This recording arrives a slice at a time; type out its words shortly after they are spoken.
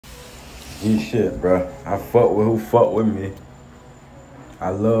He shit, bro. I fuck with who fuck with me. I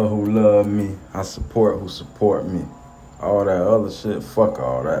love who love me. I support who support me. All that other shit, fuck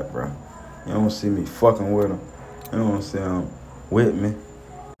all that, bro. You don't see me fucking with him. You don't see him with me.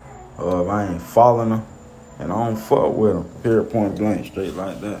 Or if I ain't following him, and I don't fuck with him. Period, point blank, straight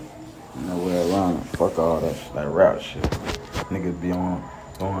like that. No way around it. Fuck all that shit, that rap shit. Niggas be on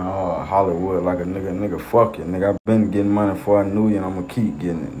going Hollywood like a nigga. Nigga, fuck it. Nigga, I been getting money before I knew you, and I'ma keep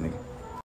getting it, nigga.